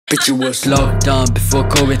Bitch, you was locked down before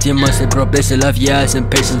COVID. You must have probation, love your ass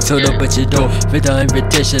and patience. Hold up at your door with the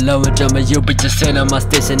invitation. Love and drama, you be just saying on my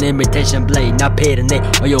station. Imitation blade, not paid a name.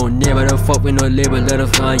 Or you don't never don't fuck with no label, let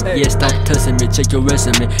off line. Yeah, stop touching me, check your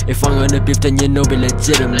resume. If I'm gonna beef, then you know be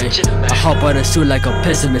legitimate. I hop out of shoe like a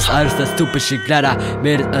pessimist. Out of the stupid shit, glad I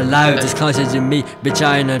made it alive. This conscious in me, bitch,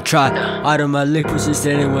 I ain't gonna try. Out of my lick, pussy,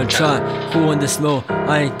 said anyone try. Who on the smoke?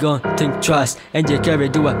 I ain't gon' think twice. And you carry,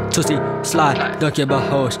 do a tootsie slide. Don't care about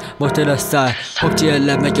hoes. Most to the side, hook to your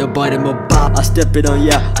left, make your body more bop. I step it on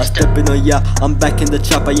ya, I step it on ya. I'm back in the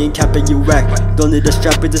trap, I ain't capping you whack. Don't need a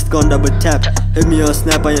strap, it just gon' double tap. Hit me on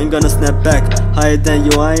snap, I ain't gonna snap back. Higher than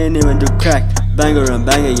you, I ain't even do crack. Banger and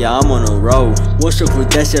banger, yeah, I'm on a roll. One stroke with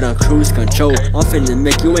that shit on cruise control. I'm finna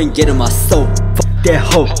make you ain't getting my soul. Fuck that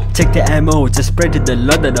hoe, check the ammo, just spray to the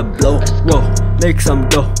Lord of the blow. Whoa, make some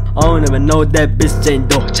dough. I don't even know that bitch Jane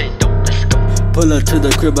Doe. Pull up to the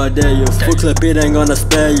crib, I dare you. Full clip, it ain't gonna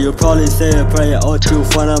spare you. Probably say a prayer or two.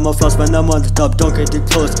 Find out my flaws when I'm on the top. Don't get too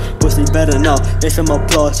close, pussy better now. Make some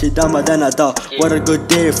applause, she dumber than I thought. What a good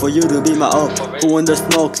day for you to be my own. Who in the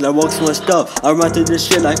smoke, Leraux switched up. I run through this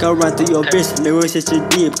shit like I ran through your bitch. Lyrics is too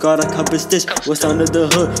deep, got a couple stitch. What's under the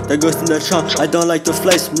hood, that goes in the trunk. I don't like the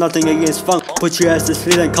flex, nothing against funk. Put your ass to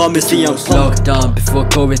sleep and call me CM Punk. Locked down before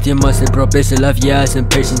COVID, you must have probation. Love your ass and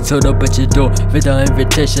patience, hold up at your door with the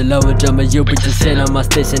invitation. Love and drama, you be just saying on my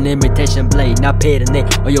station. Imitation blade, not paid a name.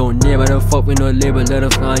 Or you don't never don't fuck with no label, let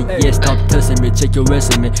off line. Yeah, stop touching me, check your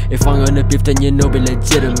resume. If I'm gonna beef, then you know be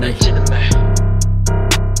legitimate.